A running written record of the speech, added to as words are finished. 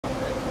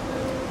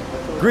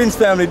Greens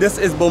family, this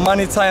is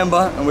Bomani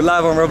Tayamba, and we're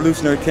live on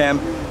Revolutionary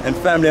Camp. And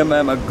family, I'm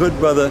at my good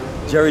brother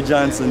Jerry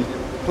Johnson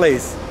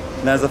place.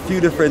 And there's a few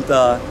different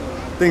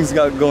things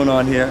going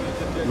on here.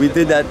 We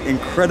did that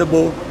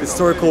incredible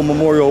historical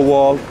memorial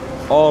wall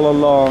all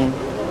along,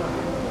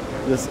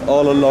 just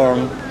all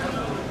along.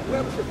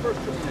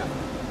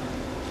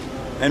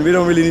 And we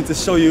don't really need to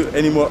show you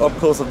any more up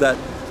close of that.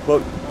 But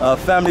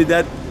family,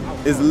 that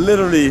is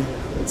literally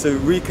to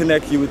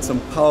reconnect you with some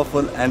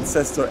powerful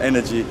ancestral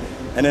energy.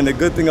 And then the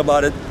good thing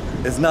about it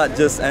is not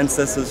just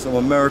ancestors from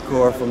America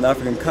or from the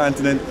African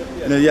continent.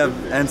 You know, you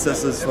have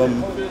ancestors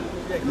from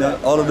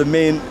all of the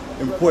main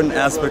important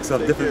aspects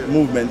of different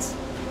movements.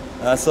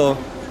 So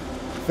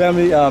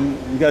family,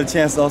 you got a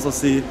chance to also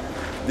see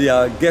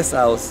the guest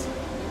house,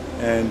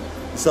 and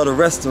you saw the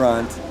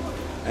restaurant.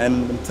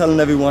 And I'm telling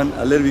everyone,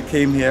 I literally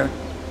came here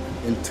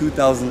in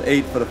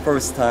 2008 for the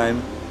first time,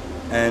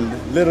 and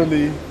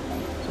literally,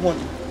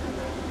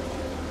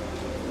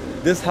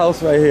 this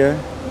house right here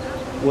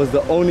was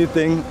the only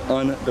thing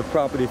on the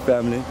property,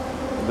 family.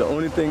 The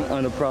only thing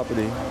on the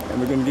property.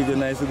 And we're gonna give you a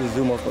nice little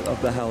zoom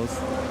of the house.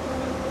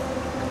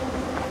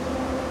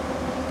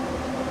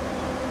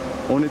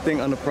 Only thing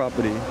on the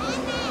property.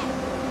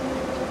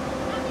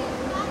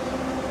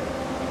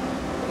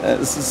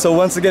 So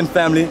once again,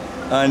 family,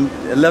 and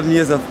 11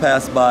 years have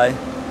passed by,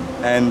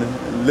 and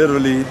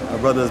literally our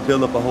brothers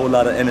built up a whole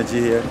lot of energy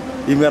here.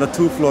 Even got a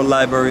 2-floor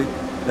library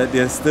that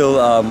they're still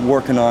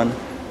working on.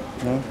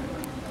 You know?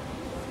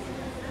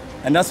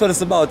 And that's what it's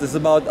about. It's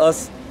about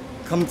us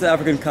coming to the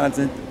African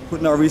continent,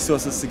 putting our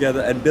resources together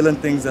and building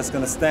things that's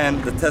going to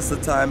stand the test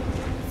of time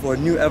for a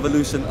new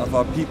evolution of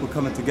our people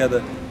coming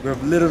together.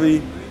 We've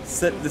literally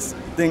set this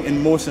thing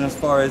in motion as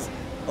far as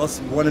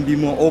us wanting to be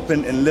more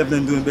open and living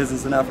and doing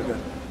business in Africa.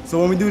 So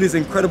when we do these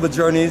incredible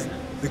journeys,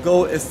 the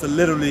goal is to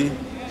literally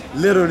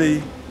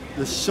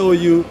to show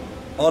you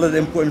all of the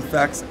important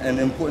facts and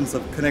the importance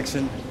of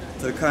connection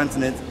to the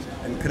continent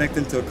and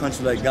connecting to a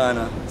country like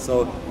Ghana.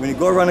 So when you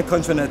go around the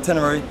country on an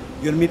itinerary,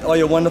 you're gonna meet all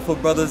your wonderful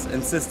brothers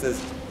and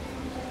sisters.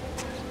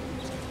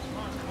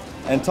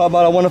 And talk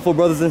about our wonderful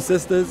brothers and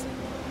sisters,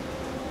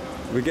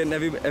 we're getting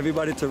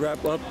everybody to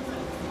wrap up.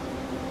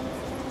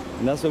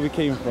 And that's where we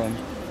came from.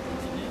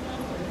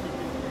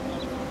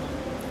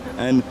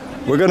 And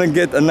we're gonna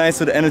get a nice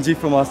bit of energy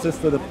from our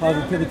sister, the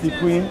Positivity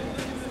Queen.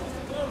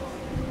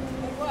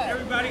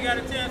 Everybody got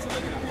a chance to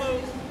look at the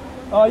clothes?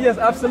 Oh yes,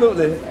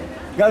 absolutely.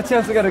 Got a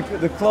chance to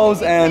get the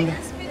clothes, and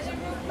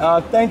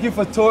thank you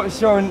for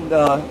showing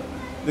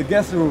the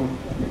guest room,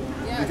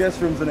 the guest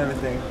rooms and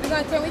everything.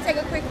 Can we take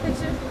a quick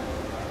picture?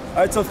 All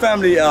right, so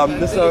family,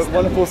 this is our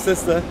wonderful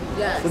sister,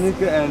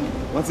 Sonika,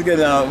 and once again,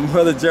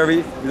 brother Jerry.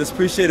 We just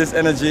appreciate his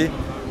energy,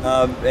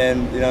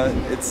 and you know,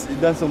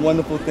 you've done some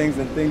wonderful things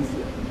and things.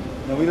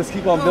 You know, we just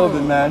keep on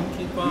building, man.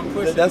 Keep on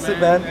pushing, that's man. It,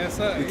 man. That's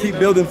up. We keep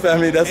building,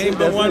 family. That's Ain't it.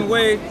 but That's one it.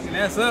 way, and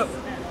that's up.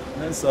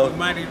 And so,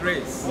 Mighty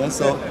race. and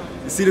so,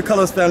 you see the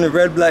colors, family: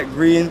 red, black,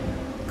 green,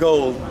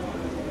 gold.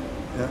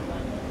 Yeah.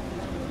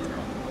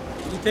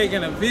 You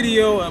taking a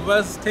video of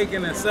us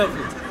taking a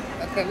selfie.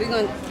 Okay,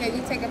 can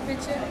you take a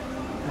picture?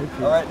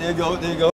 All right, there you go. There you go.